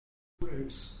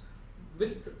Students,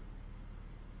 with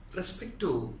respect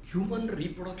to human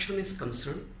reproduction is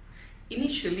concerned,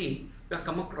 initially we have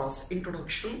come across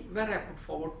introduction where I put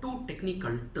forward two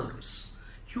technical terms.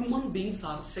 Human beings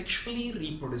are sexually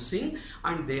reproducing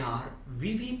and they are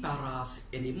viviparous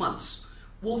animals.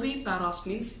 Oviparous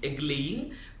means egg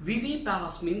laying,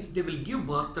 viviparous means they will give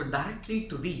birth directly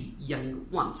to the young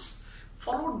ones.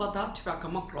 Followed by that we have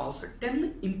come across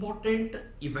 10 important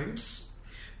events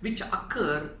which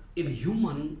occur in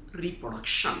human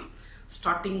reproduction,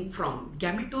 starting from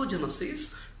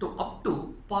gametogenesis to up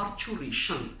to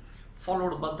parturition.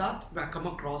 Followed by that we have come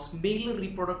across male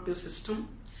reproductive system.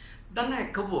 Then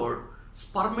I covered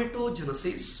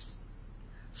spermatogenesis,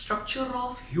 structure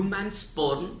of human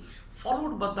sperm.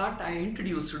 Followed by that I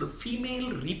introduced the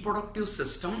female reproductive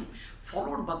system.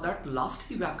 Followed by that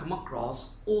lastly we have come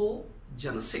across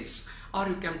oogenesis, or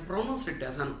you can pronounce it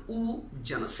as an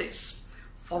oogenesis.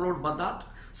 Followed by that,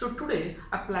 so today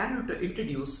I plan to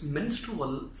introduce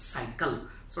menstrual cycle.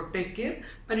 So take care,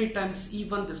 many times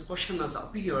even this question has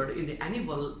appeared in the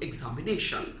annual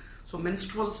examination. So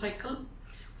menstrual cycle.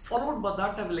 Followed by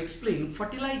that I will explain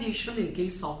fertilization in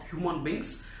case of human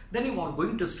beings. Then you are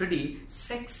going to study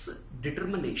sex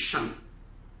determination.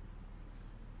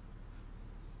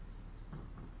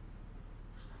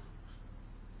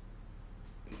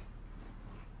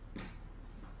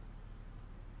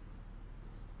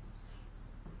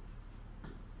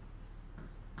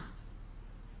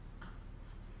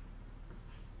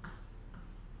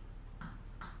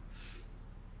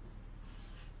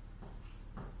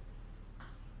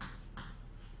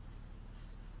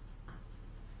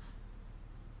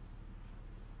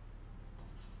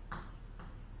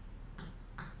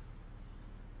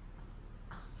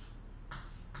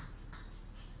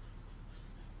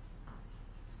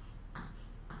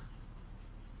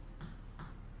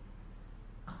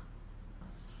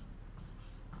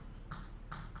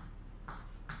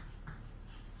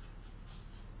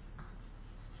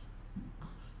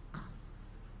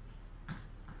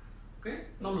 Okay,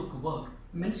 now look over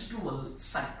menstrual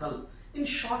cycle. In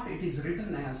short, it is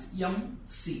written as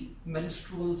MC.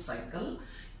 Menstrual cycle,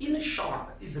 in short,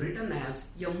 is written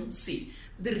as MC.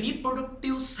 The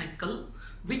reproductive cycle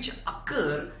which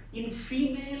occur in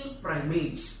female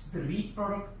primates. The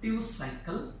reproductive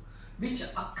cycle which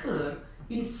occur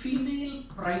in female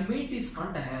primate is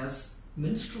called as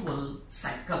menstrual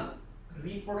cycle.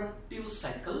 Reproductive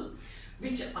cycle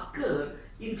which occur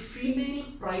in female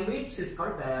primates is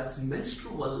called as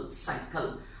menstrual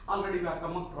cycle. Already we have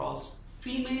come across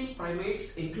female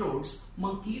primates includes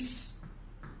monkeys.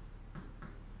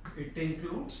 It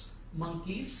includes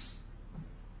monkeys,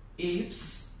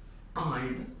 apes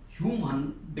and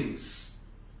human beings.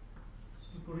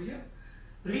 So here,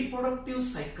 reproductive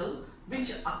cycle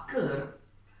which occur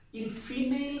in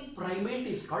female primate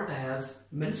is called as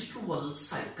menstrual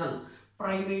cycle.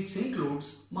 Primates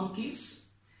includes monkeys,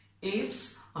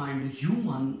 apes and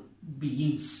human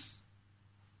beings.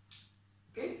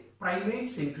 Okay,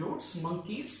 primates includes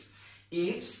monkeys,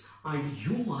 apes and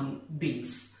human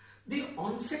beings. The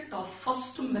onset of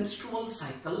first menstrual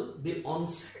cycle, is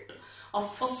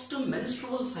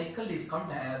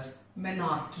called as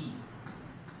menarche.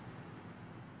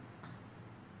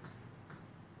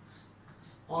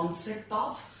 Onset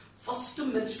of first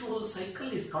menstrual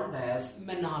cycle is called as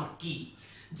menarche.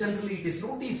 Generally it is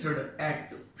noticed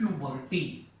at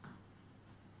puberty.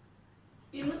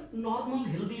 In normal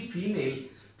healthy female,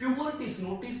 puberty is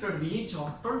noticed at the age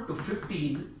of 12 to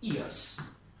 15 years.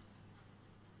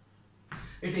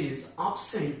 It is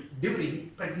absent during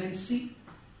pregnancy.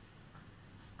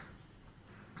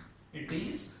 It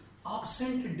is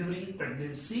absent during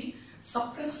pregnancy,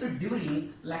 suppressed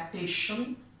during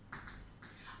lactation,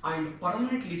 and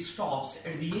permanently stops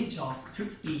at the age of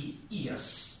 50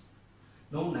 years,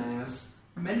 known as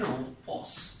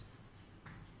menopause.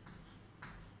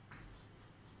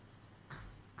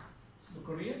 So look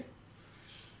over here.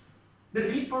 The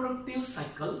reproductive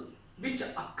cycle which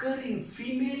occur in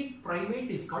female primate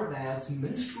is called as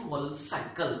menstrual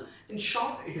cycle. In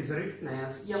short, it is written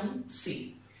as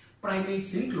MC.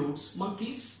 Primates includes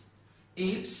monkeys,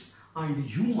 apes and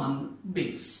human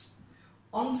beings.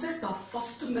 Onset of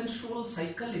first menstrual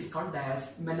cycle is called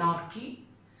as menarche.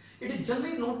 It is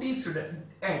generally noticed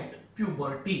at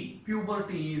puberty.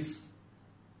 Puberty is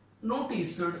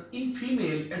noticed in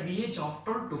female at the age of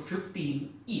 12 to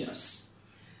 15 years.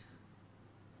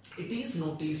 It is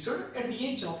noticed at the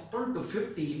age of 12 to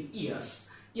 15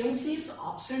 years. MC is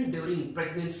absent during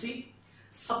pregnancy,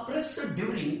 suppressed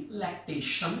during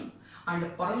lactation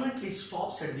and permanently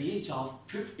stops at the age of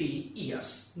 50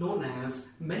 years, known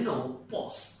as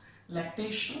menopause.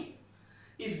 Lactation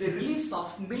is the release of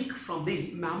milk from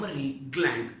the mammary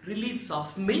gland. Release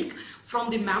of milk from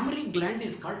the mammary gland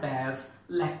is called as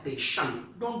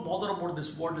lactation. Don't bother about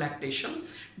this word lactation.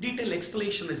 Detailed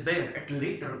explanation is there at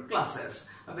later classes.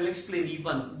 I will explain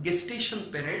even gestation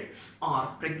period or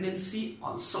pregnancy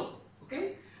also.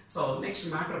 Okay. So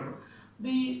next matter,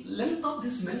 the length of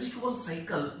this menstrual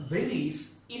cycle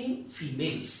varies in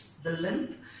females. The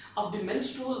length of the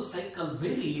menstrual cycle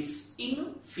varies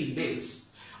in females.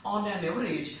 On an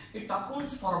average, it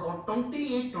accounts for about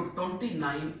 28 to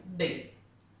 29 days.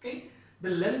 Okay. The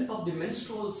length of the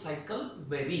menstrual cycle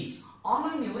varies.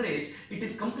 On an average, it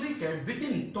is completed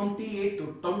within 28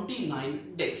 to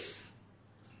 29 days.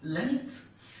 Length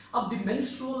of the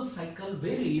menstrual cycle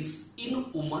varies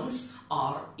in women's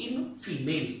or in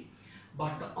female.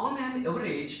 But on an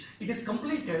average, it is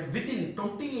completed within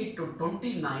 28 to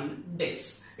 29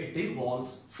 days. It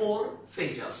involves 4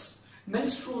 phases.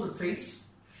 Menstrual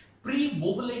phase,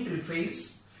 pre-ovulatory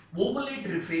phase,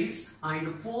 ovulatory phase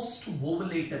and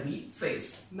post-ovulatory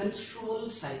phase. Menstrual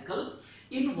cycle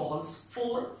involves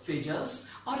 4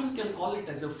 phases, or you can call it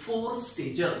as a 4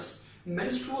 stages.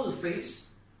 Menstrual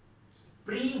phase,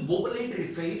 pre-ovulatory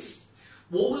phase,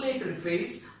 ovulatory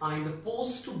phase and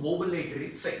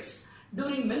post-ovulatory phase.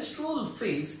 During menstrual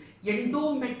phase,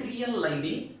 endometrial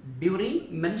lining,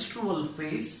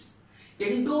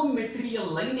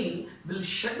 endometrial lining will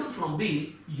shed from the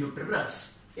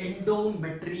uterus.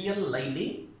 Endometrial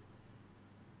lining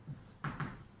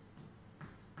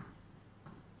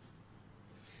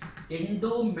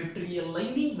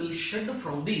will shed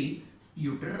from the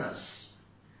uterus.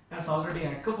 As already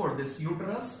I covered this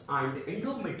uterus and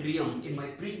endometrium in my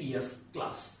previous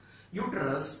class.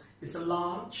 Uterus is a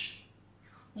large,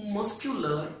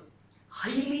 muscular,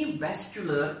 highly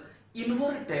vascular,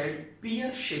 inverted,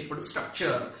 pear-shaped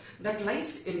structure that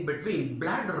lies in between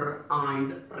bladder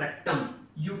and rectum.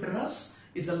 Uterus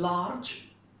is a large,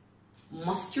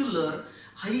 muscular,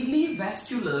 highly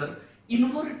vascular,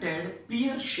 inverted,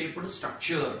 pear-shaped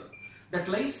structure that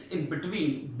lies in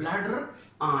between bladder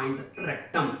and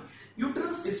rectum.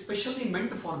 Uterus is specially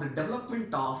meant for the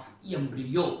development of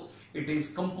embryo. It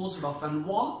is composed of an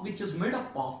wall which is made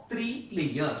up of 3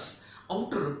 layers: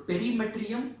 outer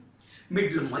perimetrium,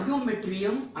 middle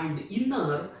myometrium and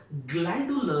inner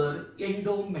glandular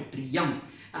endometrium.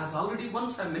 As already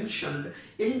once I mentioned,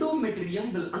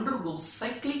 endometrium will undergo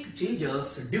cyclic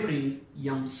changes during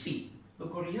MC.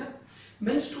 Look over here.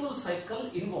 Menstrual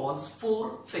cycle involves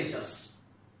 4 phases.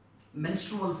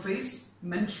 Menstrual phase,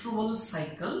 menstrual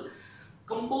cycle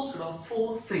composed of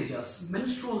 4 phases.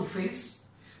 Menstrual phase,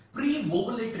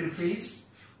 pre-ovulatory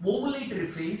phase, ovulatory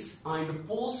phase and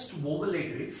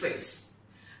post-ovulatory phase.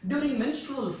 During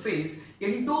menstrual phase,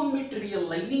 endometrial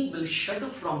lining will shed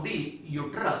from the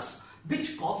uterus,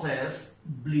 which causes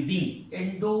bleeding.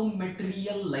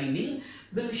 Endometrial lining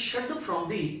will shed from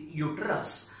the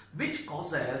uterus, which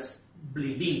causes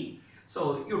bleeding.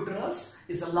 So, uterus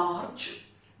is a large,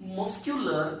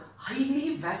 muscular,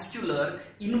 highly vascular,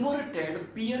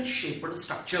 inverted, pear-shaped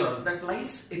structure that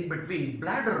lies in between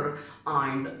bladder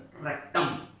and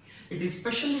rectum. It is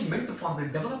specially meant for the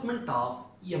development of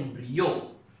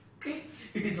embryo. Okay,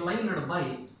 it is lined by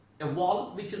a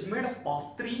wall which is made up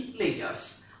of 3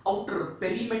 layers: outer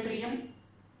perimetrium,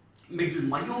 middle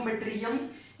myometrium,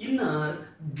 inner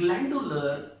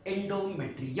glandular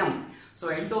endometrium. So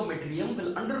endometrium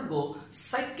will undergo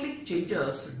cyclic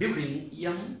changes during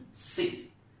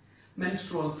MC.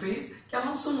 Menstrual phase can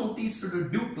also noticed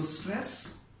due to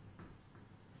stress.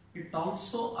 It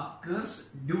also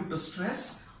occurs due to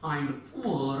stress and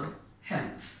poor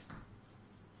health.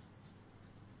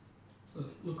 So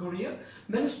look over here.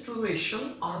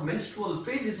 Menstruation or menstrual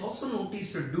phase is also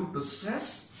noticed due to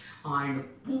stress and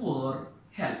poor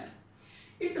health.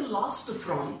 It lasts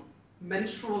from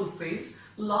menstrual phase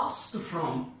lasts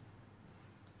from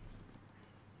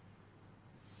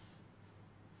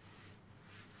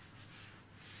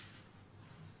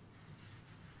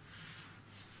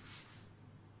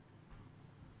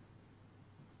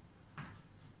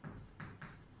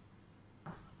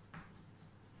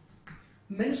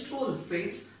menstrual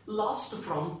phase lasts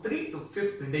from 3 to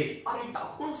 5th day, or it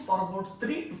accounts for about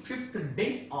 3 to 5th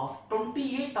day of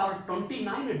 28 or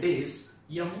 29 days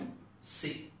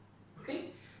MC.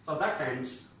 Okay, so that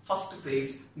ends first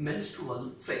phase,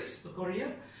 menstrual phase. Look over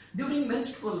here. During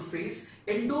menstrual phase,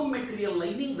 endometrial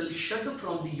lining will shed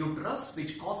from the uterus,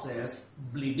 which causes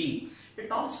bleeding.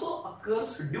 It also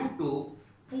occurs due to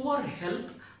poor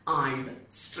health and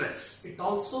stress. It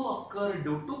also occurs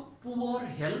due to poor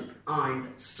health and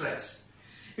stress.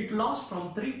 It lasts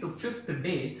from 3 to 5th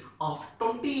day of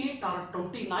 28 or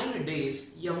 29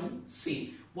 days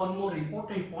MC. One more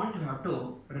important point you have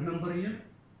to remember here.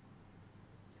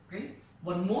 Okay,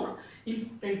 one more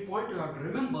important point you have to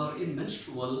remember in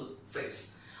menstrual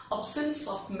phase. Absence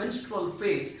of menstrual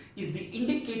phase is the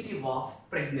indicative of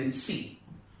pregnancy.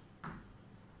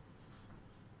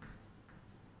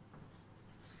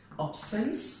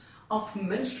 Absence of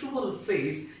menstrual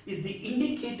phase is the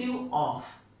indicative of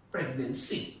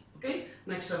pregnancy. Okay,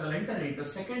 next I will enter into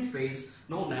second phase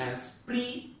known as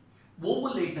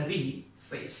pre-ovulatory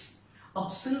phase.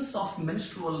 Absence of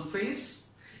menstrual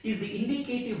phase is the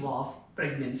indicative of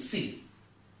pregnancy.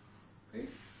 Okay,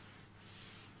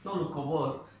 now look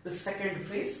over the second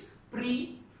phase,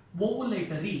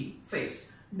 pre-ovulatory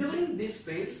phase. During this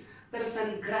phase, there is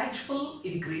a gradual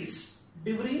increase.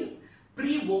 During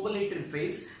pre-ovulatory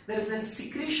phase, there is a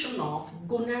secretion of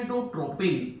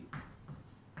gonadotropin.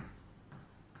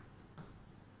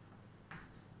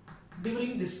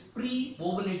 During this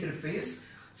pre-ovulatory phase,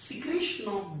 secretion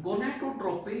of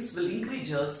gonadotropins will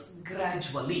increase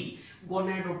gradually.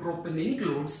 Gonadotropin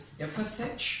includes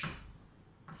FSH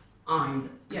and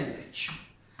LH.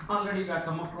 Already we have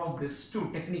come across these two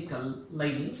technical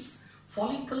linings,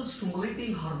 follicle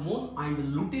stimulating hormone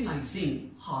and luteinizing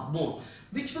hormone,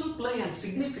 which will play a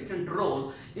significant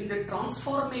role in the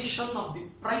transformation of the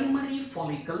primary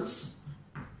follicles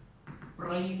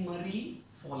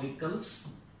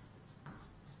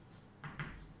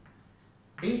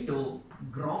into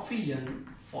Graafian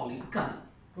follicle.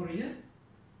 Here,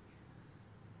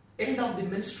 end of the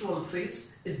menstrual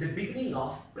phase is the beginning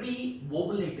of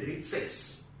pre-ovulatory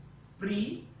phase.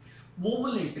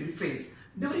 Pre-ovulatory phase.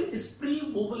 During this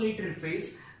pre-ovulatory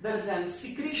phase, there is a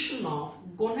secretion of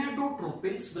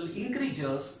gonadotropins will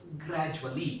increase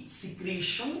gradually.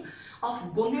 Secretion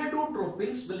of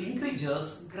gonadotropins will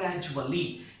increase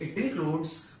gradually. It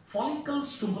includes follicle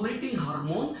stimulating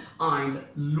hormone and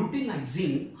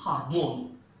luteinizing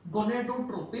hormone.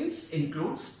 Gonadotropins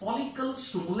includes follicle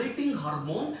stimulating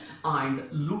hormone and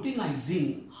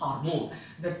luteinizing hormone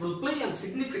that will play a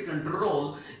significant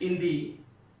role in the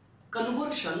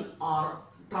conversion or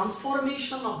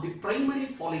transformation of the primary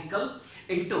follicle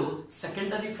into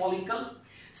secondary follicle.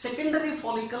 Secondary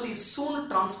follicle is soon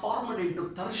transformed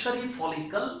into tertiary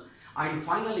follicle, and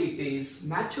finally it is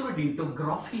matured into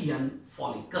Graafian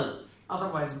follicle.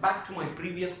 Otherwise, back to my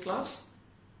previous class,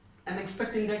 I am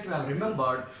expecting that you have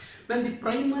remembered when the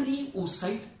primary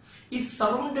oocyte is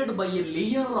surrounded by a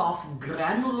layer of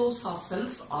granulosa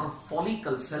cells or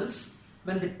follicle cells.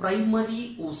 When the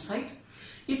primary oocyte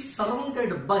is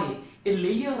surrounded by a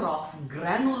layer of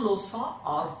granulosa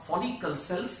or follicle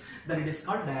cells, then it is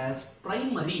called as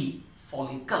primary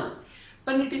follicle.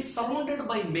 When it is surrounded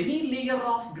by many layers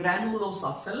of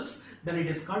granulosa cells, then it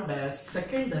is called as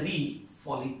secondary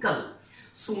follicle.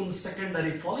 Soon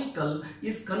secondary follicle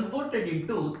is converted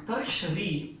into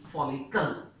tertiary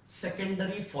follicle.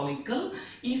 Secondary follicle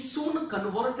is soon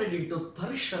converted into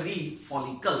tertiary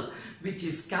follicle, which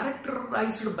is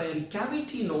characterized by a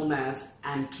cavity known as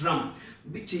antrum,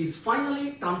 which is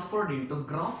finally transferred into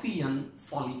Graafian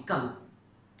follicle.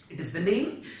 It is the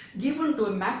name given to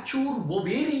a mature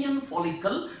ovarian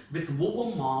follicle with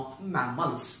ovum of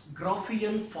mammals.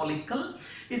 Graafian follicle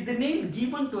is the name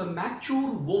given to a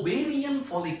mature ovarian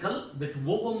follicle with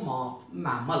ovum of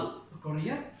mammal. Look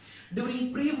here.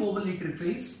 During pre-ovulatory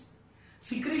phase,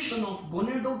 secretion of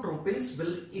gonadotropins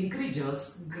will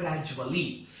increase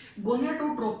gradually.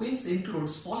 Gonadotropins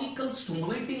includes follicle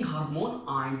stimulating hormone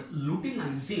and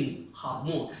luteinizing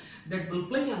hormone that will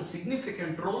play a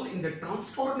significant role in the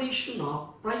transformation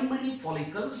of primary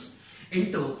follicles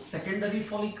into secondary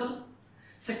follicle,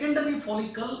 secondary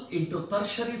follicle into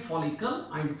tertiary follicle,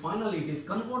 and finally it is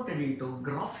converted into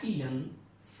Graafian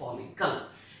follicle.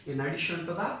 In addition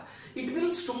to that, it will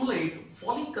stimulate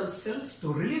follicle cells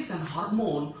to release an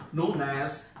hormone known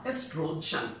as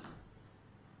estrogen.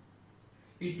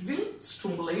 It will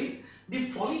stimulate the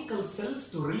follicle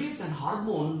cells to release an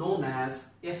hormone known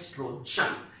as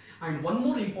estrogen. And one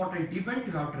more important event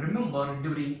you have to remember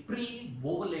during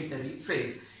pre-ovulatory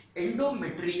phase,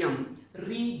 endometrium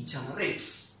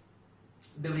regenerates.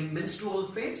 During menstrual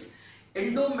phase,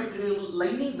 endometrial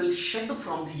lining will shed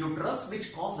from the uterus,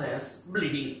 which causes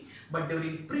bleeding. But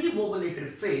during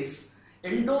pre-ovulatory phase,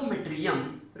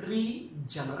 endometrium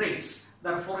regenerates.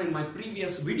 Therefore, in my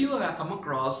previous video, I have come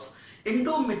across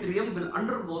endometrium will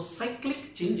undergo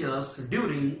cyclic changes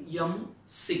during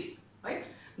MC. Right?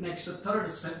 Next, the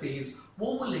third step is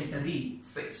ovulatory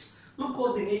phase. Look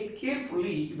over the name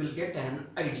carefully, you will get an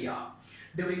idea.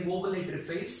 During ovulatory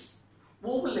phase,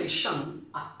 ovulation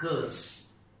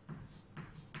occurs.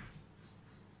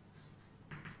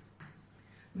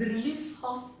 The release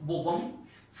of ovum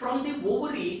from the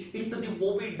ovary into the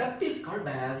oviduct is called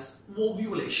as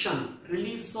ovulation.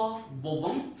 Release of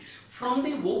ovum from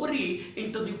the ovary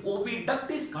into the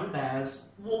oviduct is called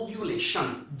as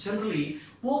ovulation. Generally,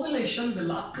 ovulation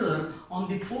will occur on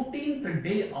the 14th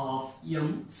day of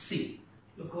MC.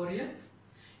 Look over here.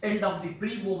 End of the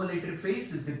pre-ovulatory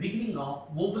phase is the beginning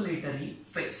of ovulatory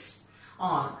phase,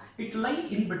 or it lie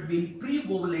in between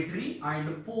pre-ovulatory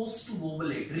and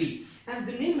post-ovulatory. As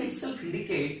the name itself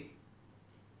indicates,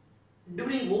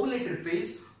 during ovulatory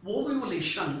phase,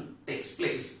 ovulation takes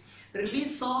place.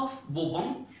 Release of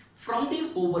ovum from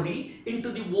the ovary into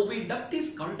the oviduct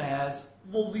is called as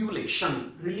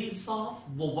ovulation. Release of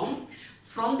ovum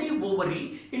from the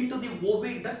ovary into the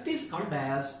oviduct is called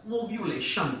as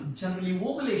ovulation. Generally,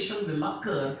 ovulation will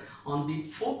occur on the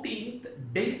 14th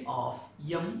day of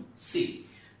MC.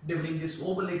 During this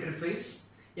ovulatory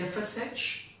phase,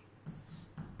 FSH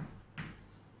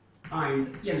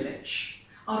and LH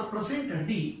are present at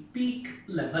the peak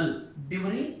level.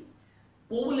 During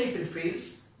ovulatory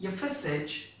phase,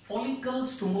 FSH, follicle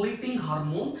stimulating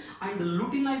hormone, and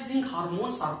luteinizing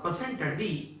hormones are present at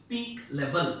the peak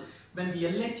level. When the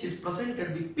LH is present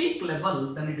at the peak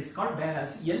level, then it is called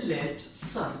as LH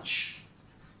surge.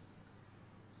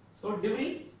 So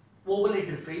during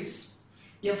ovulatory phase,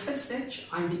 FSH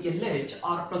and LH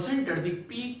are present at the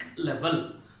peak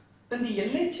level. When the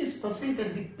LH is present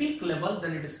at the peak level,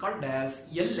 then it is called as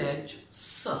LH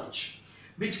surge,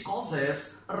 which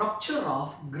causes rupture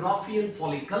of Graafian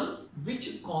follicle,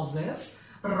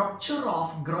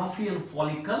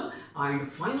 and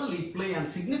finally play a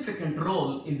significant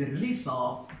role in the release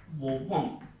of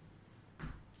ovum.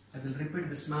 I will repeat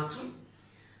this matter.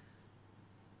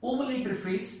 Ovulatory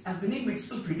phase, as the name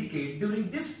itself indicates, during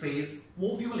this phase,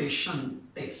 ovulation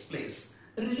takes place.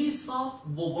 Release of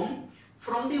ovum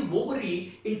from the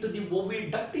ovary into the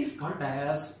oviduct is called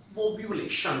as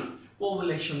ovulation.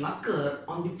 Ovulation occurs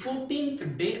on the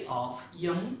 14th day of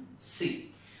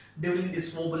MC. During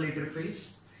this ovulatory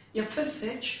phase,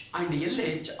 FSH and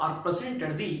LH are present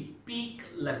at the peak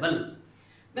level.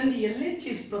 When the LH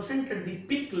is present at the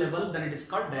peak level, then it is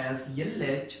called as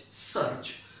LH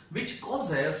surge, which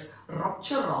causes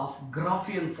rupture of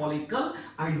Graafian follicle,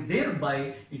 and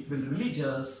thereby it will release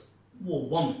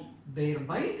ovum.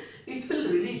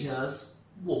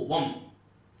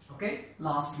 Okay,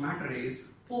 last matter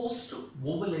is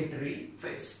post-ovulatory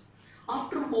phase.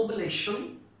 After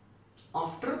ovulation,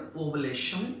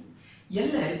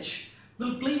 LH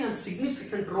will play a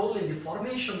significant role in the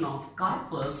formation of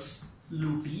corpus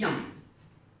luteum.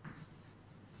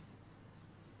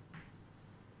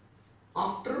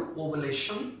 After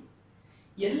ovulation,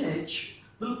 LH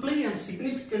will play a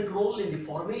significant role in the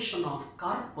formation of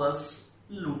corpus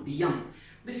luteum.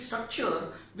 This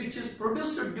structure, which is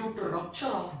produced due to rupture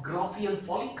of Graafian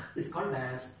follicle, is called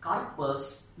as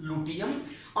corpus luteum,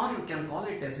 or you can call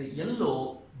it as a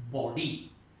yellow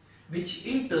body, which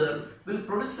in turn will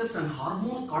produce an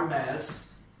hormone called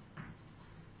as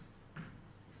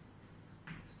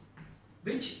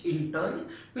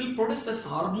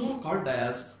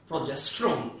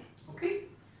progesterone. Okay,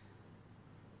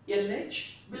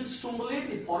 LH will stimulate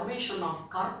the formation of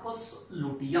corpus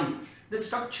luteum. The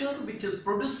structure which is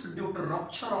produced due to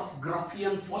rupture of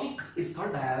Graafian follicle is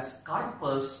called as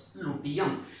corpus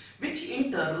luteum, which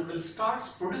in turn will start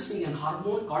producing a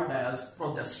hormone called as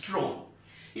progesterone.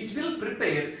 It will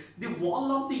prepare the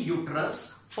wall of the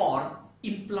uterus for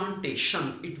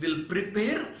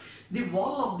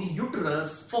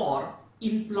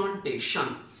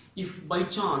implantation. If by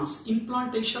chance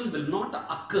implantation will not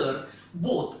occur,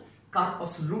 both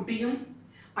corpus luteum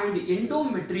and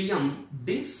endometrium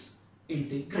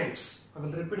disintegrates. I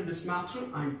will repeat this matter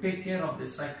and take care of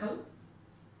this cycle.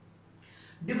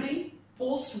 During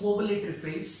post-ovulatory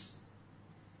phase,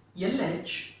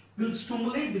 LH will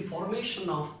stimulate the formation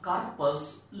of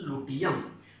corpus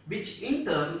luteum, which in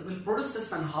turn will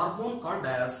produce an hormone called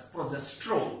as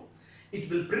progesterone. It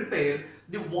will prepare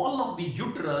the wall of the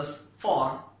uterus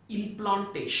for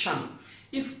implantation.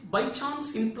 If by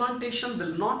chance implantation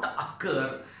will not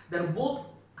occur, then both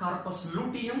corpus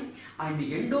luteum and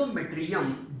the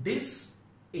endometrium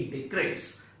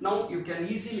disintegrates. Now you can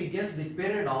easily guess the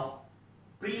period of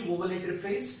pre-ovulatory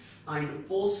phase and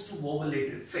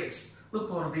post-ovulatory phase.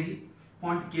 Look over the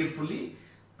point carefully.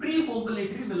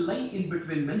 Pre-ovulatory will lie in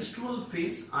between menstrual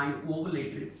phase and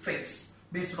ovulatory phase.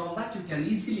 Based on that, you can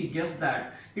easily guess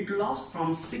that it lasts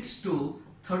from 6th to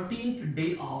 13th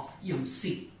day of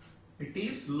MC. It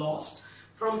is lost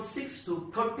from 6th to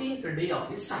 13th day of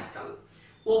the cycle.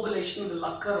 Ovulation will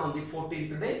occur on the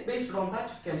 14th day. Based on that,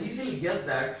 you can easily guess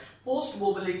that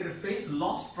post-ovulatory phase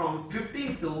lasts from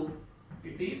 15th to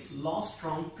It is lost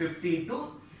from 15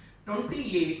 to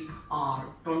 28 or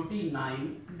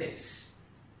 29 days.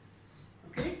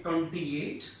 Okay,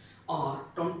 28 or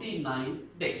 29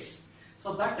 days.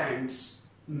 So that ends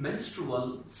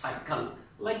menstrual cycle.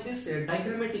 Like this, a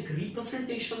diagrammatic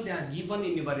representation they are given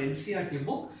in your NCERT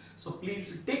book. So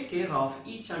please take care of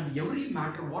each and every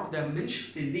matter what they are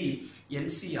mentioned in the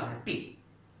NCERT.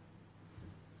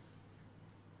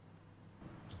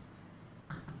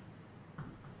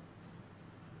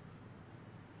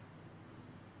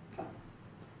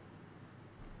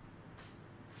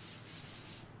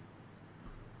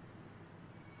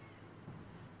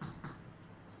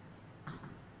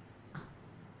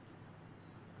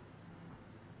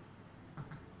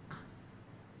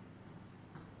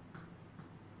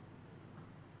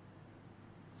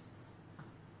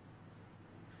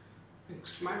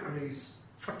 Next matter is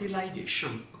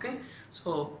fertilization. Okay,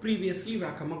 so previously we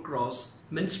have come across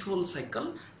menstrual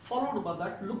cycle, followed by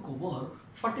that look over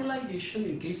fertilization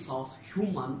in case of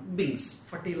human beings.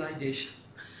 Fertilization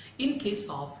in case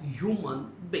of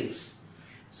human beings.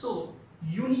 So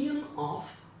union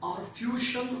of or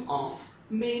fusion of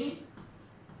male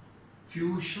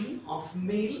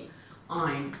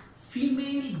and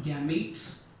female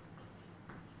gametes.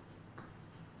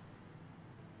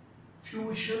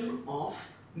 Fusion of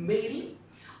male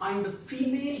and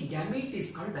female gamete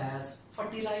is called as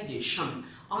fertilization,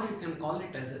 or you can call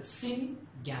it as a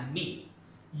syngamy.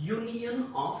 Union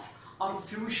of or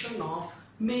fusion of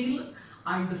male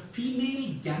and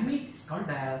female gamete is called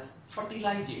as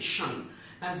fertilization.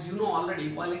 As you know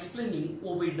already while explaining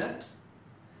oviduct,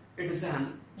 it is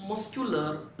an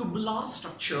muscular tubular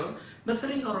structure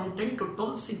measuring around 10 to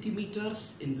 12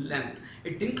 centimeters in length.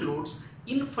 It includes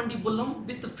infundibulum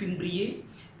with fimbriae,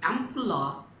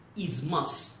 ampulla,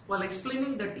 isthmus. While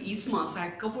explaining that isthmus,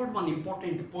 I covered one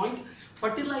important point.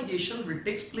 Fertilization will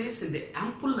take place in the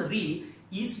ampullary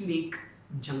isthmic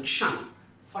junction.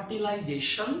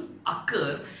 Fertilization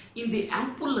occur in the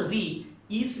ampullary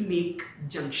isthmic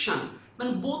junction.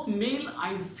 When both male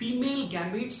and female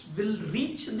gametes will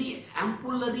reach the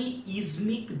ampullary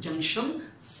isthmic junction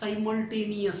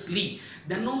simultaneously,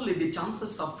 then only the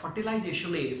chances of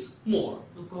fertilization is more.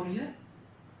 Look over here.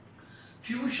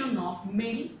 Fusion of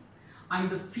male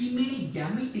and female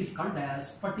gamete is called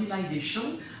as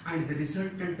fertilization, and the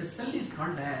resultant cell is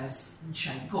called as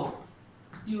zygote.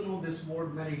 You know this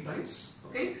word many times.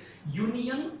 Okay,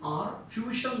 union or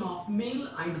fusion of male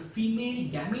and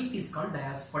female gamete is called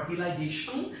as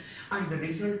fertilization, and the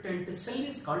resultant cell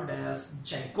is called as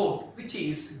zygote, which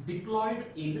is diploid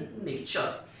in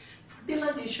nature.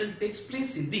 Fertilization takes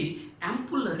place in the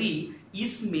ampullary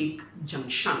isthmic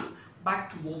junction. Back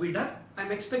to oviduct. I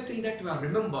am expecting that you have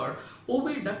remembered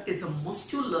oviduct is a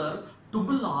muscular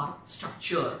tubular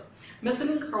structure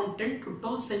measuring around 10 to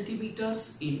 12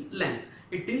 centimeters in length.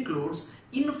 It includes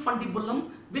infundibulum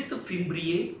with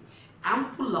fimbriae,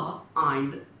 ampulla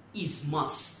and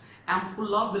isthmus.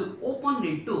 Ampulla will open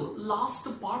into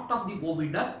last part of the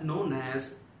oviduct known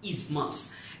as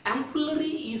isthmus.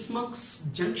 Ampullary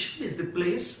isthmus junction is the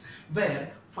place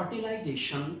where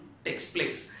fertilization takes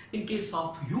place. In case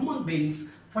of human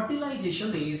beings,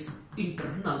 fertilization is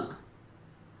internal.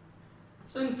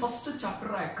 So in first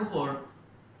chapter I covered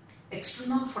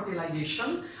external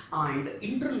fertilization and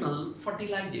internal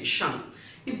fertilization.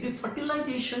 If the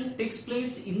fertilization takes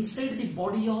place inside the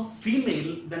body of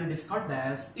female, then it is called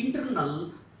as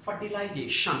internal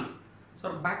fertilization.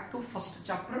 So back to first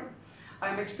chapter. I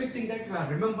am expecting that you have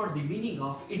remembered the meaning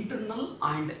of internal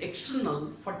and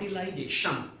external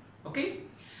fertilization. Okay.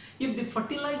 If the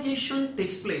fertilization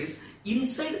takes place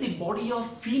inside the body of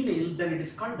female, then it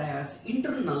is called as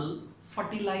internal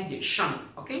fertilization.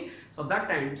 Okay, so that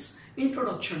ends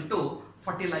introduction to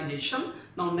fertilization.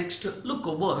 Now next look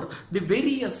over the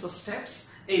various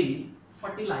steps in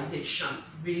fertilization.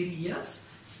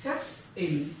 Various steps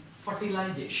in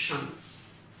fertilization.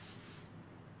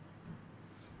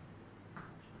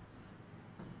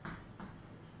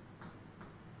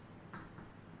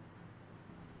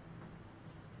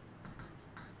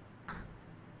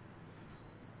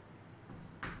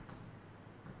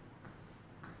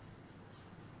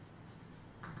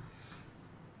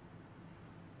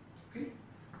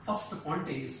 First point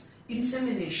is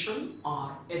insemination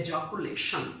or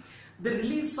ejaculation. The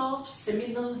release of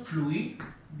seminal fluid.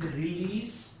 The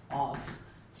release of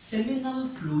seminal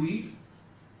fluid.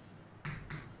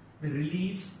 The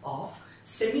release of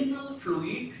seminal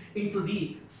fluid into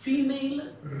the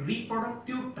female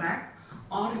reproductive tract,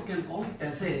 or you can call it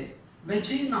as a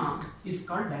vagina, is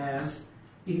called as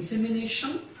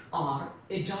insemination or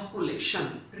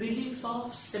ejaculation. Release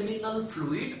of seminal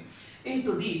fluid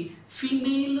into the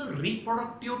female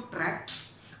reproductive tract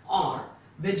or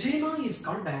vagina is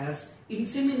called as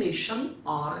insemination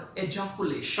or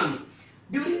ejaculation.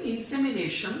 During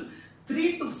insemination,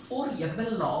 3 to 4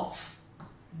 ml of,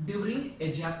 during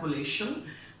ejaculation,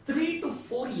 3 to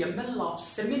 4 ml of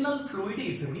seminal fluid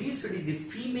is released in the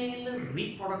female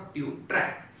reproductive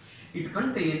tract. It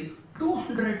contains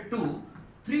 200 to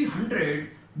 300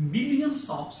 millions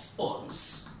of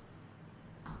sperms.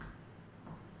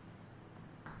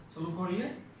 So look over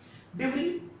here.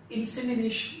 During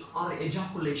insemination or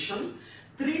ejaculation,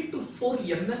 3 to 4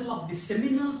 ml of the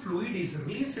seminal fluid is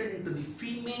released into the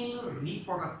female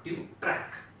reproductive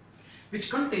tract, which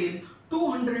contain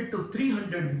 200 to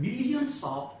 300 millions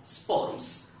of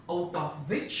sperms, out of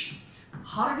which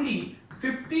hardly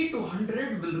 50 to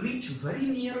 100 will reach very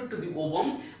near to the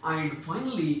ovum, and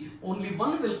finally only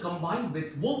one will combine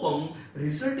with ovum,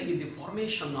 resulting in the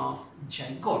formation of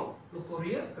zygote. Look over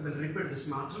here, I will repeat this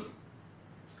matter.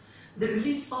 The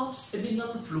release of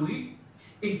seminal fluid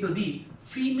into the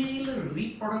female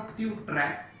reproductive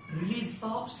tract, release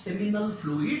of seminal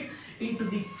fluid into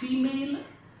the female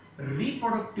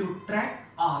reproductive tract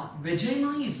or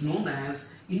vagina is known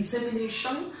as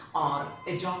insemination or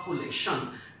ejaculation.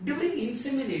 During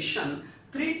insemination,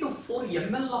 3 to 4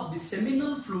 ml of the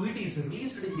seminal fluid is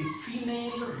released in the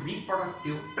female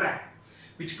reproductive tract,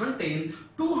 which contain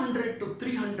 200 to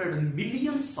 300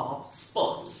 millions of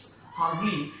sperms.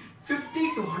 Hardly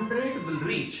 50 to 100 will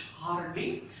reach,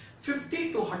 hardly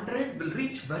 50 to 100 will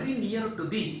reach very near to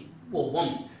the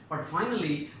ovum, but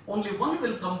finally only one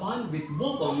will combine with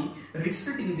ovum,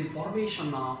 resulting in the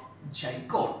formation of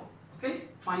zygote. Okay,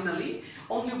 finally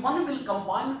only one will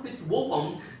combine with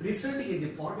ovum, resulting in the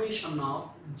formation of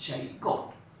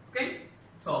zygote. Okay,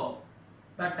 so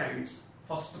that ends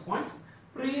first point.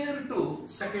 Prior to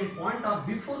second point or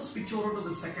before switch over to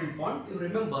the second point, you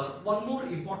remember one more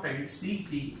important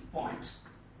CT point.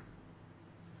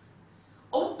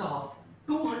 Out of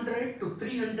 200 to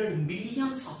 300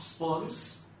 millions of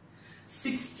sperms,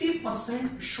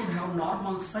 60% should have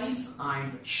normal size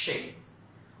and shape.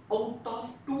 Out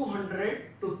of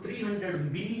 200 to 300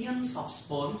 millions of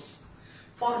sperms,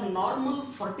 for normal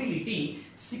fertility,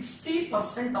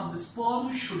 60% of the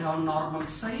sperm should have normal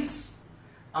size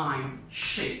and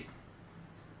shape,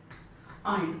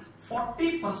 and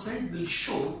 40% will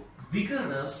show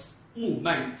vigorous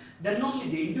movement. Then only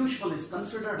the individual is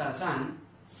considered as an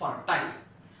fertile.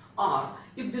 Or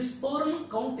if the sperm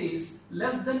count is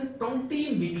less than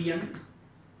 20 million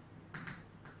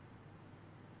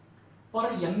per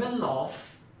ml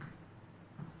of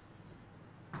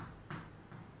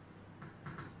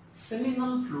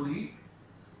seminal fluid,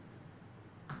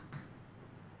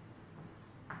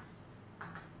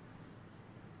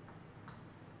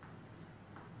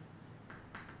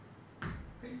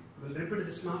 we'll repeat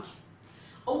this matter.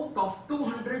 Out of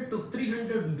 200 to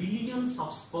 300 millions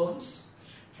of sperms,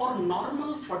 for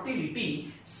normal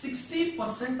fertility,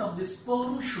 60% of the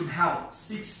sperm should have,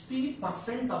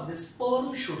 60% of the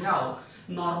sperm should have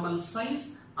normal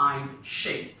size and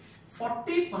shape.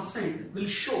 40% will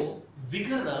show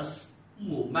vigorous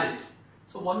movement.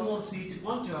 So one more CT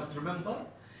point you have to remember.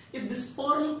 If the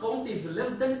sperm count is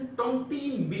less than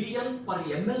 20 million per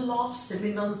ml of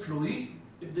seminal fluid,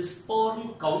 if the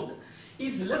sperm count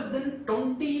is less than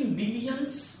 20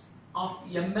 millions of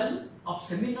ml of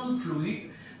seminal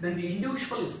fluid, then the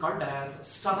individual is called as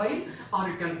sterile, or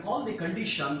you can call the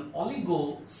condition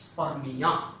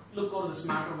oligospermia. Look over this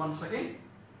matter once again.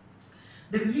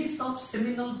 The release of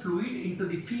seminal fluid into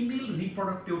the female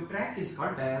reproductive tract is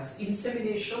called as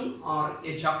insemination or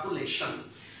ejaculation.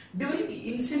 During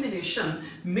the insemination,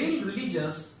 male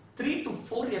releases 3 to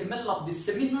 4 ml of the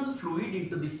seminal fluid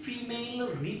into the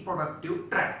female reproductive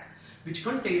tract, which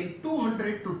contain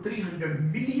 200 to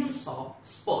 300 millions of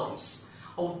sperms,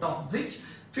 out of which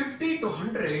 50 to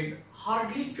 100,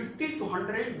 hardly 50 to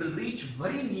 100 will reach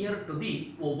very near to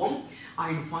the ovum,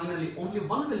 and finally only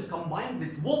one will combine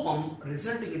with ovum,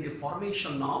 resulting in the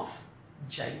formation of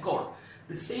zygote.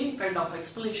 The same kind of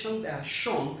explanation they have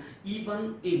shown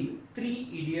even in 3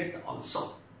 idiot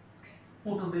also. Okay.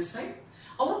 Move to this side.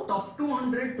 Out of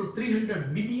 200 to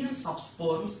 300 millions of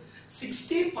sperms,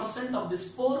 60% of the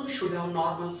sperm should have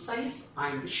normal size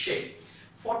and shape.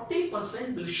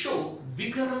 40% will show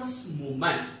vigorous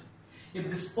movement. If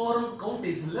the sperm count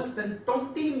is less than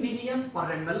 20 million per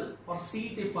ml, for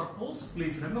CET purpose,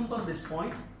 please remember this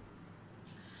point.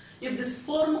 If the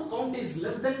sperm count is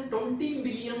less than 20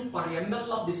 million per ml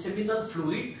of the seminal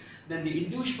fluid, then the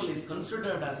individual is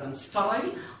considered as an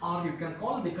sterile, or you can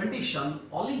call the condition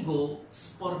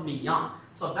oligospermia.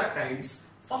 So that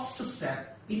ends first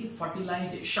step in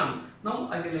fertilization. Now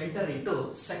I will enter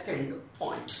into second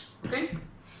point. Okay.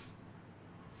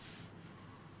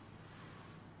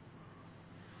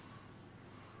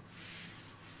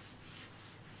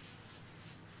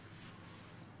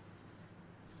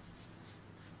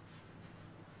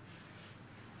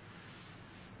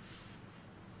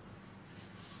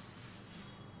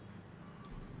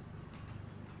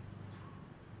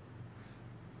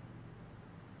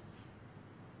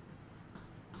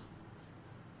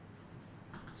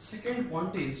 Second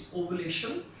point is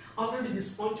ovulation. Already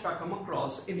this point we have come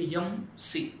across in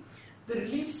MC. The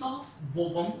release of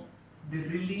ovum,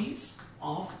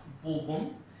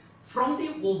 from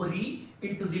the ovary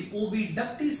into the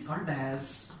oviduct is called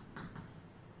as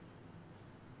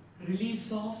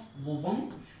release of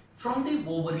ovum from the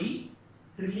ovary.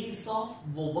 Release of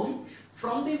ovum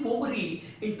from the ovary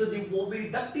into the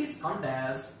oviduct is called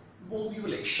as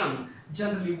ovulation.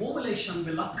 Generally, ovulation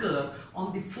will occur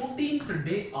on the 14th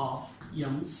day of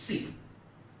MC.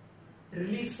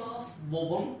 Release of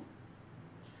ovum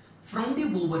from the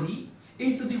ovary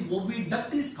into the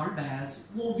oviduct is called as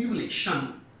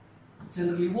ovulation.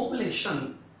 Generally,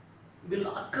 ovulation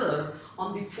will occur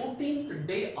on the 14th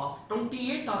day of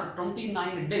 28 or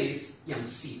 29 days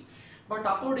MC. But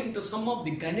according to some of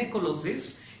the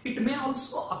gynecologists, it may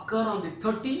also occur on the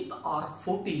 13th or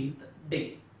 14th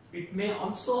day. It may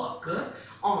also occur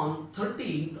on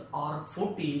 13th or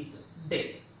 14th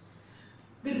day.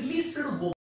 The released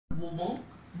ovum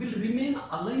will remain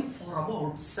alive for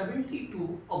about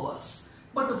 72 hours.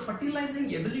 But the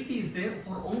fertilizing ability is there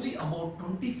for only about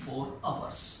 24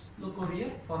 hours. Look over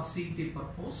here for CT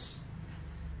purpose.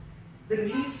 The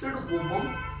released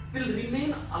ovum will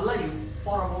remain alive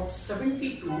for about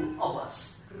 72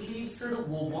 hours. Released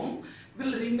ovum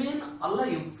will remain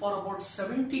alive for about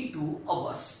 72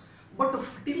 hours. But the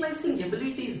fertilizing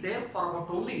ability is there for about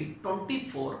only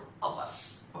 24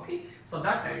 hours. Okay, so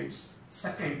that ends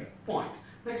second point.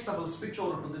 Next I will switch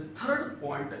over to the third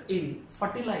point in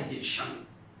fertilization.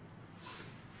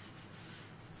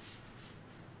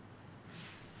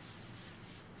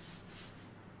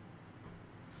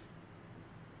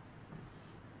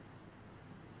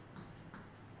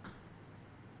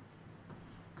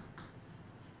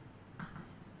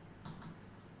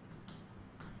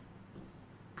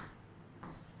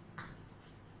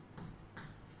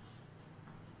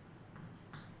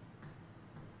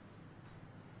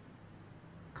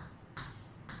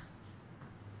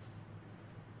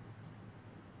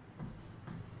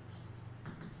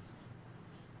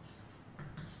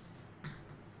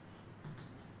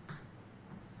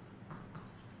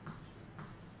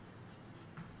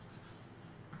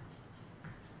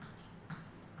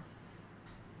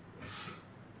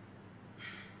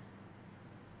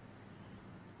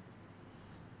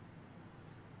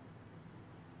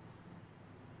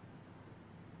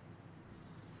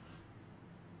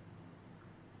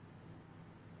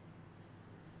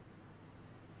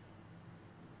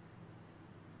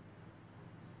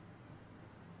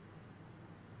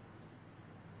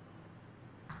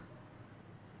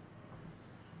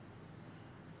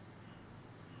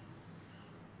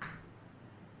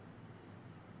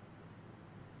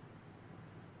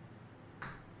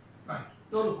 Right.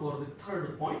 Now look over the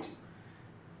third point.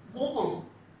 Ovum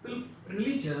will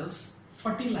release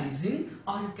fertilizing,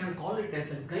 or you can call it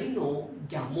as a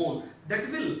gynogamone, that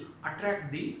will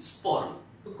attract the sperm.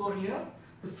 Look over here.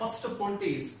 The first point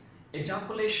is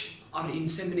ejaculation or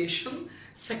insemination.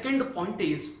 Second point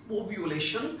is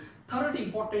ovulation. Third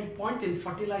important point in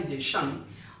fertilization,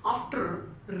 after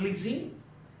releasing,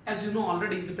 as you know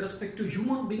already with respect to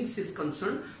human beings is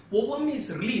concerned, ovum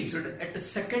is released at a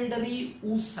secondary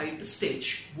oocyte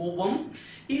stage. Ovum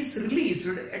is released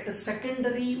at a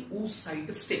secondary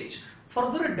oocyte stage.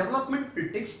 Further development will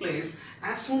take place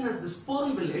as soon as the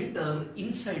sperm will enter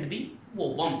inside the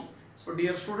ovum. So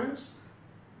dear students,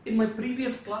 in my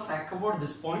previous class I covered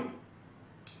this point.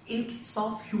 In case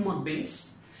of human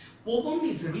beings, ovum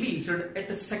is released at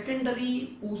a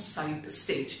secondary oocyte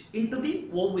stage into the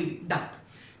oviduct.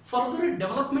 Further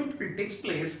development will take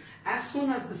place as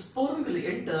soon as the sperm will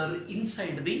enter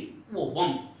inside the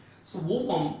ovum. So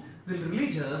ovum will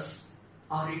release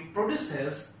or it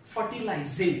produces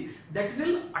fertilizing that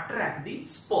will attract the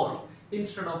sperm.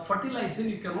 Instead of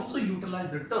fertilizing, you can also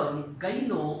utilize the term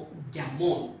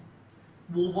gynogamone.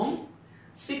 Ovum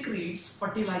secretes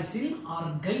fertilizing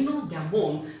or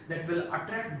gynogamone that will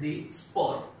attract the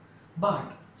sperm.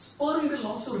 But sperm will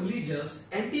also release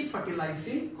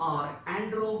anti-fertilizing or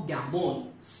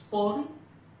androgamone. Sperm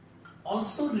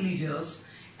also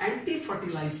releases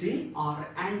anti-fertilizing or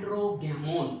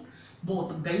androgamone.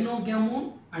 Both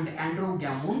gynogamone and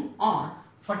androgamone are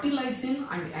fertilizing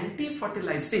and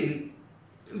anti-fertilizing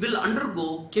will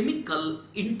undergo chemical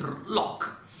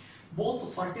interlock.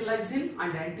 Both fertilizing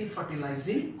and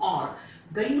anti-fertilizing or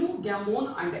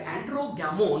gynogamone and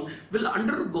androgamone will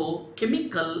undergo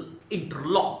chemical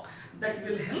interlock that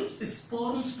will help the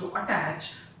sperms to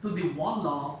attach to the wall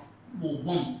of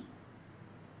ovum.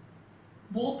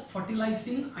 Both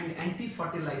fertilizing and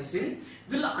anti-fertilizing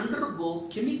will undergo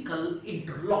chemical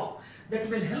interlock that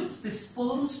will help the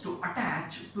sperms to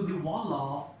attach to the wall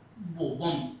of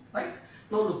ovum. Right?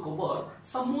 Now look over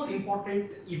some more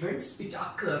important events which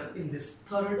occur in this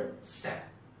third step.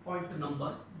 Point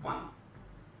number 1.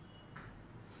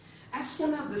 As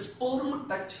soon as the sperm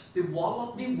touches the wall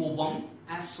of the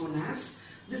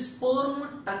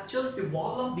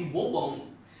ovum,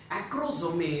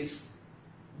 acrosomase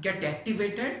get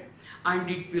activated and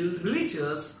it will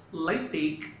release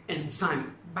lytic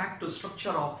enzyme. Back to structure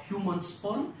of human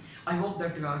sperm. I hope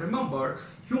that you have remembered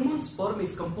human sperm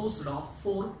is composed of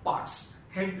 4 parts: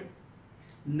 head,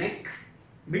 neck,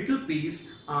 middle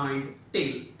piece and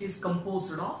tail. It is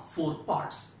composed of 4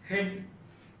 parts: head,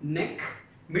 neck,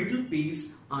 middle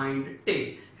piece and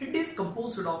tail. It is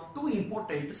composed of 2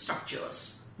 important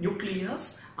structures: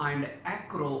 nucleus and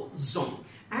acrosome.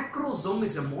 Acrosome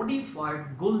is a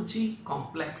modified Golgi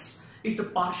complex.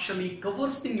 It partially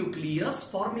covers the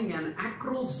nucleus, forming an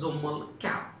acrosomal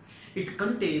cap. It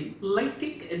contains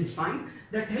lytic enzyme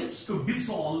that helps to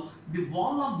dissolve the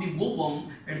wall of the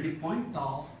ovum at the point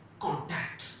of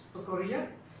contact. Look here.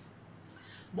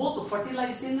 Both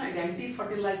fertilizing and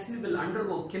anti-fertilizing will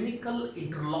undergo chemical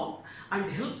interlock and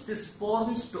helps the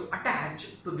sperms to attach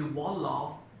to the wall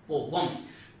of ovum.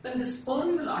 When the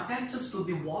sperm will attaches to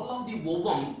the wall of the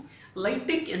ovum,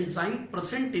 lytic enzyme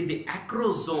present in the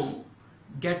acrosome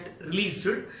get released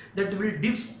that will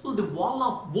dissolve the wall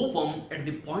of ovum at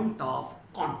the point of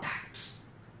contact.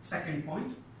 Second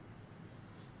point,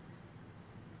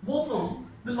 ovum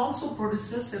will also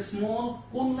produces a small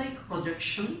cone-like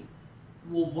projection.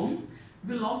 Ovum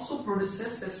will also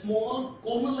produces a small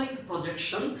cone-like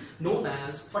projection known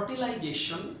as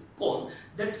fertilization cone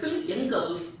that will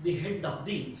engulf the head of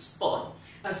the sperm.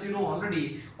 As you know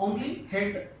already, only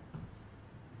head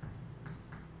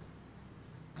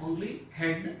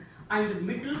and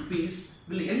middle piece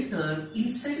will enter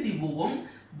inside the ovum,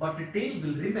 but the tail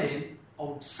will remain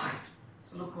outside.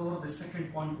 So look over the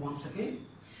second point once again.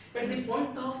 At the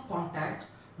point of contact,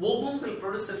 ovum will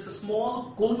produce a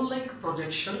small cone-like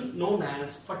projection known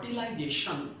as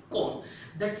fertilization cone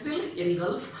that will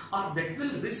engulf or that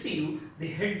will receive the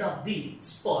head of the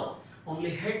sperm.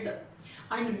 Only head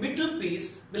and middle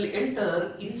piece will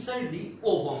enter inside the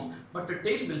ovum, but the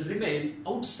tail will remain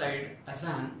outside as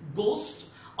an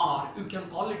ghost, or you can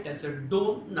call it as a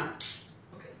donut.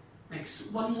 Okay.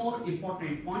 Next, one more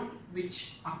important point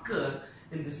which occur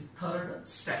in this third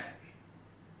step.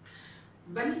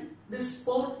 When the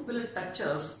sperm will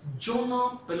touches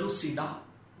zona pellucida,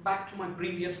 back to my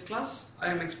previous class, I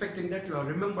am expecting that you have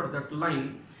remembered that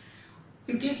line.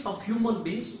 In case of human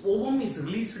beings, ovum is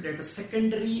released at a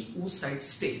secondary oocyte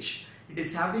stage. It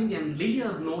is having a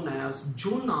layer known as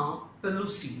zona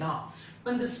pellucida.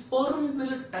 When the sperm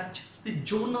will touch the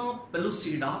zona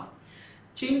pellucida,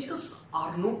 changes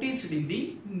are noticed in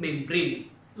the membrane.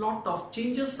 Lot of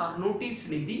changes are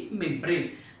noticed in the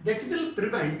membrane that will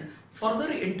prevent further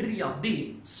entry of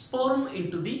the sperm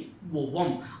into the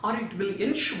ovum, or it will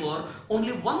ensure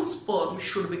only one sperm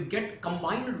should be get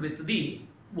combined with the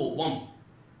ovum.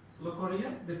 So look over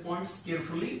here, the points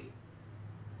carefully.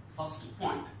 First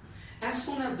point, as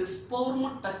soon as the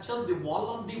sperm touches the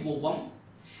wall of the ovum,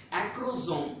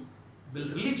 acrosome will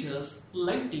release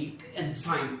lytic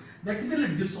enzyme that will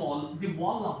dissolve the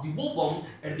wall of the ovum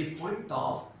at the point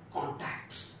of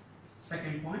contact.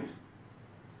 Second point,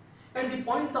 at the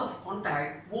point of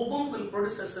contact, ovum will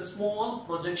produce a small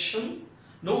projection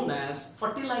known as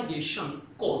fertilization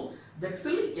cone that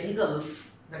will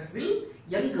engulf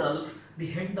the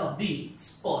head of the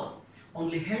sperm.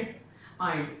 Only head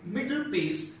and middle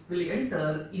piece will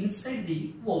enter inside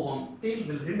the ovum. Tail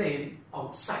will remain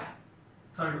outside.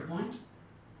 Third point,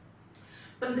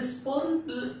 when the sperm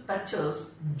will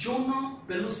touches zona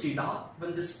pellucida,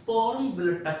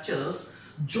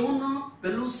 zona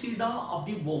pellucida of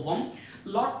the ovum,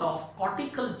 lot of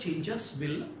cortical changes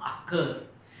will occur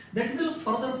that will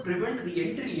further prevent the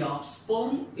entry of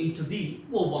sperm into the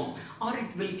ovum, or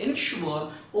it will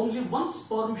ensure only one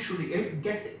sperm should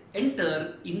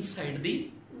enter inside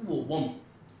the ovum.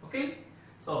 Okay,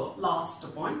 so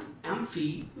last point,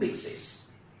 amphimixis.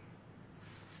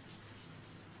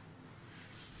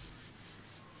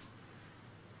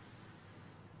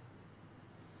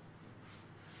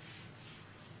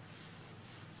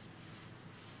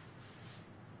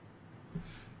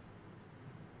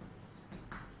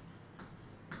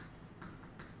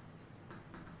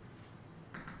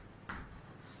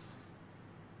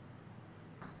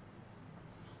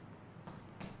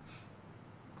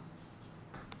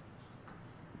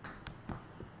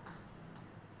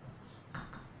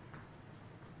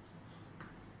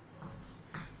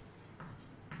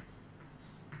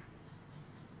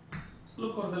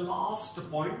 look at the last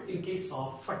point in case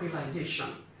of fertilization.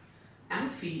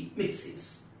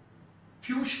 Amphimixis.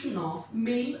 Fusion of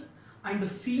male and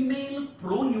female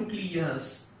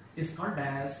pronucleus is called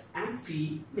as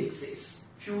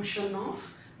amphimixis. Fusion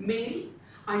of male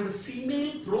and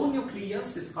female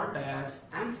pronucleus is called as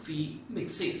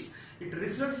amphimixis. It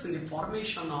results in the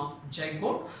formation of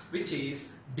zygote, which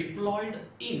is diploid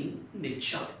in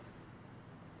nature.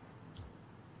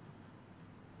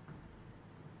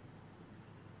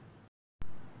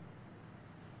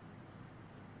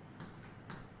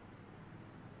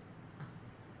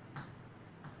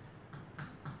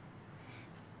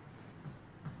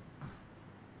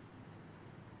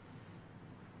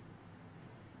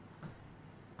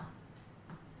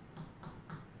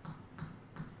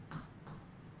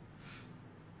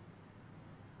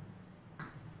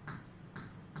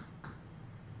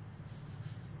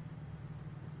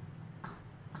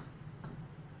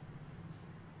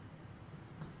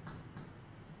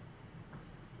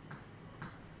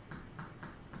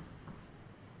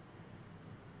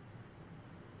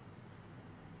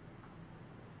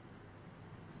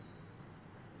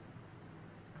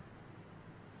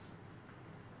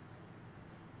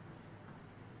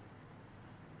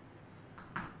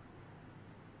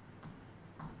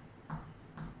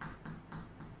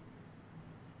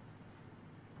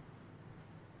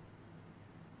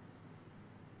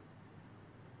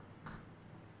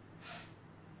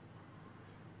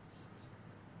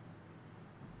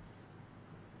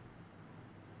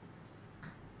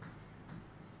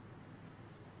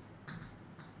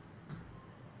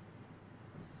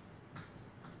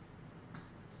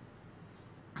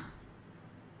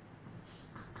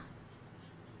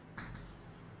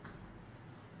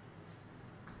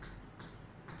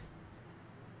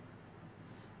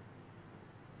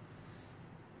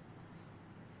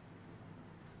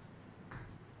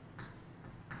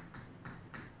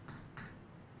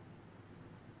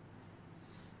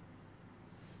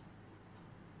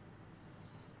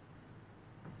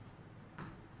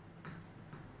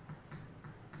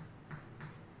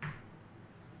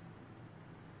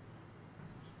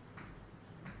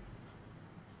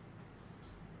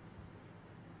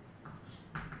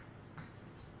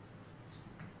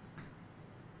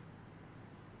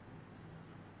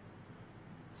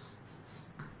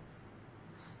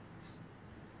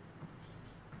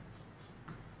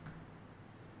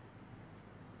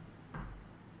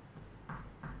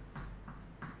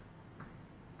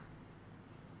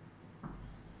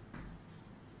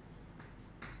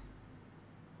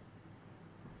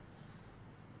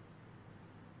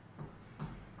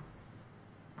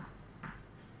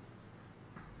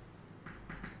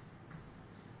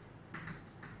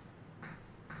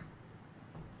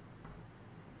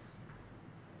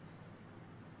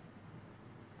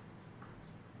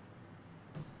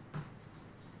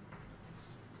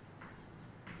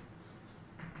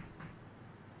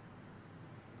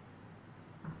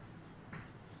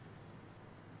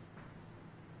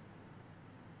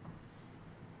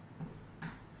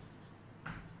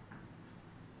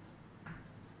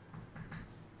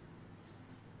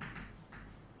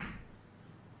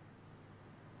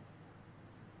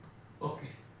 Okay.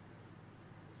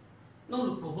 Now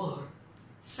look over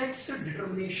sex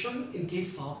determination in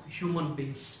case of human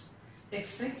beings.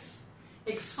 XX,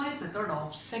 XY method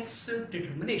of sex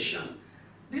determination.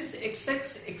 This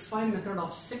XX, XY method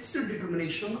of sex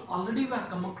determination already we have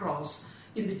come across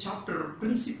in the chapter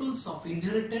Principles of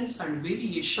Inheritance and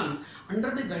Variation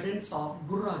under the guidance of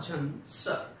Gururajan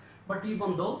sir. But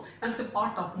even though as a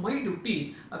part of my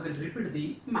duty, I will repeat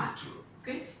the matter.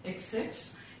 Okay,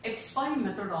 XX, XY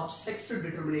method of sex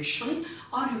determination,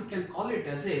 or you can call it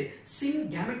as a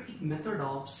syngametic method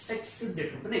of sex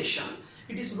determination.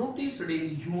 It is noticed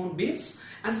in human beings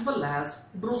as well as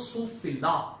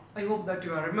Drosophila. I hope that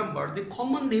you have remembered the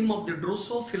common name of the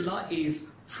Drosophila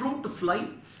is fruit fly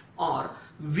or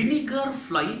vinegar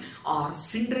fly or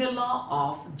Cinderella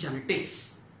of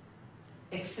genetics.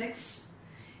 XX,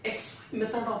 XY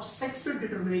method of sex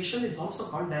determination is also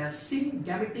called as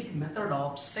syngametic method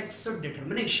of sex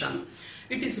determination.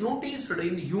 It is noticed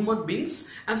in human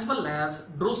beings as well as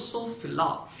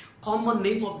Drosophila. Common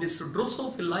name of this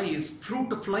Drosophila is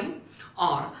fruit fly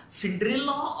or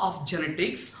Cinderella of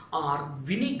genetics or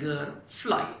vinegar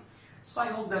fly. So I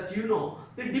hope that you know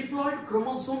the diploid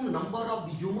chromosome number of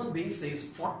the human beings is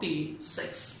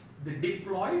 46. The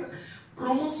diploid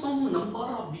chromosome number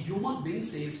of the human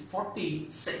beings is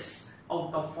 46.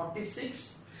 Out of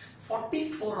 46,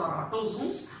 44 are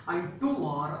autosomes and 2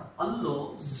 are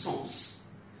allosomes.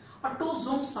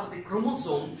 Autosomes are the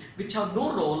chromosome which have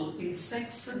no role in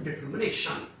sex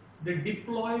determination. The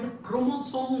diploid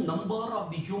chromosome number of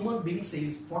the human beings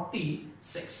is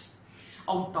 46.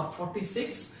 Out of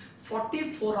 46,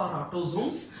 44 are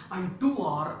autosomes and 2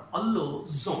 are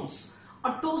allosomes.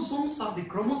 Autosomes are the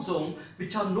chromosome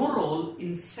which have no role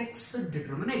in sex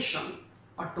determination.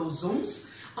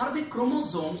 Autosomes are the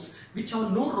chromosomes which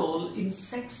have no role in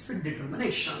sex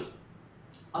determination.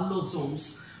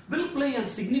 Allosomes will play a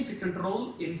significant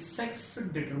role in sex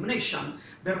determination.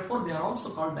 Therefore, they are also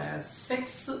called as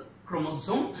sex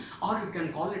chromosome, or you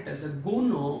can call it as a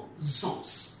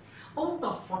gonosomes. Out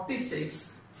of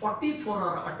 46, 44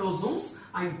 are autosomes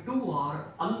and 2 are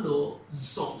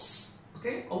allosomes.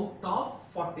 Okay, out of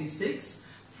 46,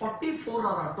 44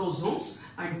 are autosomes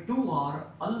and 2 are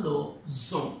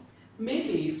allosome.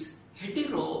 Male is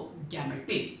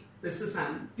heterogametic. This is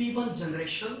an P1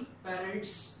 generation,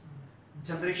 parents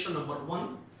generation number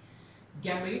 1,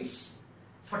 gametes,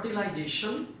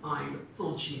 fertilization and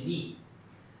progeny.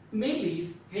 Male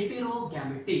is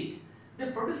heterogametic.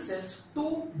 They produces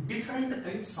 2 different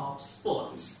kinds of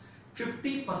sperms.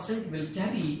 50% will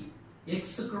carry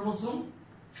X chromosome,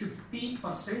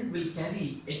 50% will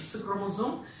carry X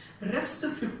chromosome, rest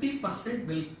 50%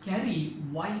 will carry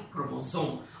Y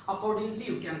chromosome. Accordingly,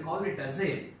 you can call it as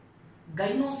a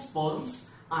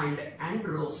gymnosperms and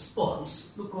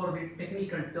androsperms. Look over the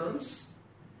technical terms.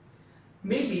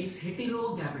 Male is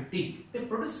heterogametic. They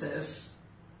produces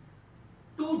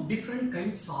 2 different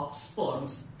kinds of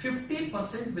sperms.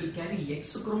 50% will carry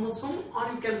X chromosome,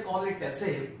 or you can call it as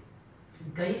a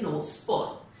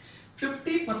gymnosperm.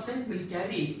 50% will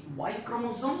carry Y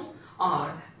chromosome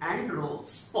or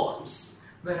androsperms.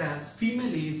 Whereas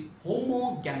female is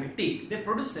homogametic. They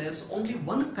produces only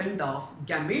one kind of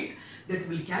gamete that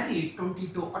will carry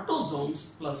 22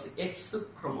 autosomes plus X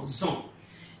chromosome.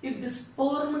 If the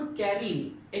sperm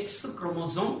carrying X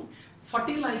chromosome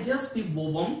fertilizes the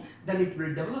ovum, then it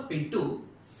will develop into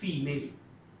female.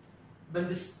 When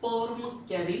the sperm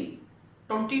carrying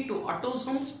 22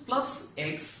 autosomes plus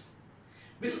X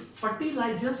will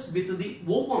fertilizes with the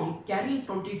ovum carrying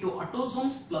 22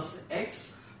 autosomes plus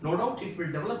X, no doubt it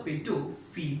will develop into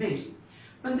female.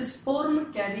 When the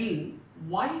sperm carrying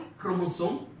Y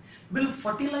chromosome will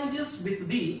fertilizes with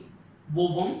the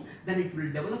ovum, then it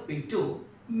will develop into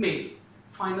male.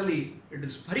 Finally, it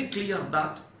is very clear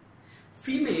that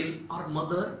female or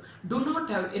mother do not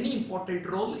have any important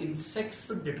role in sex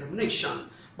determination,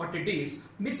 but it is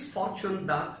misfortune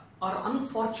that or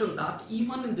unfortunate that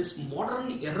even in this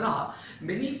modern era,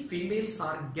 many females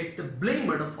are get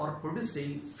blamed for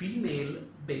producing female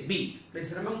baby.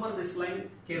 Please remember this line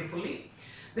carefully.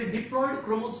 The diploid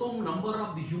chromosome number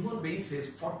of the human beings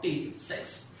is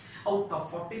 46. Out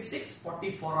of 46,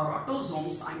 44 are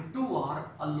autosomes and 2 are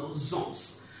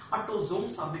allosomes.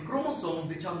 Autosomes are the chromosome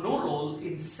which have no role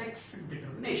in sex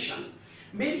determination.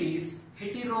 Male is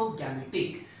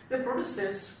heterogametic. They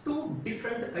produces 2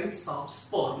 different kinds of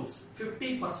sperms.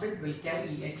 50% will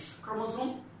carry X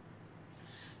chromosome,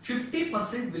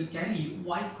 50% will carry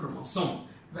Y chromosome.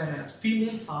 Whereas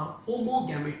females are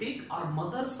homogametic or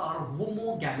mothers are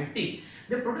homogametic.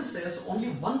 They produces only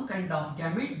one kind of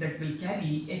gamete that will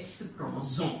carry X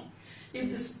chromosome. If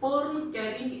the sperm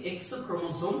carrying X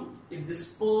chromosome,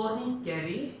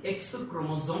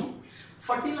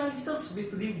 fertilizes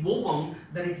with the ovum,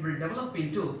 then it will develop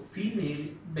into female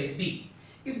baby.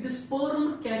 If the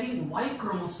sperm carrying Y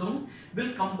chromosome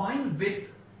will combine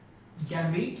with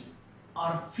gamete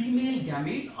or female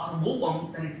gamete or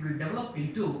ovum, then it will develop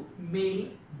into male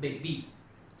baby.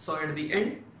 So at the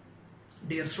end,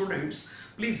 dear students,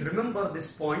 please remember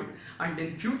this point, and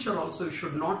in future also you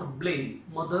should not blame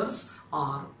mothers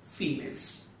or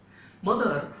females.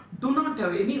 Mother do not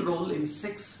have any role in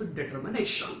sex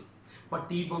determination,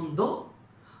 but even though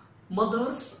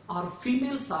mothers or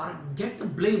females are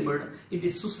get blamed in the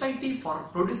society for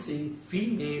producing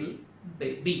female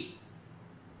baby.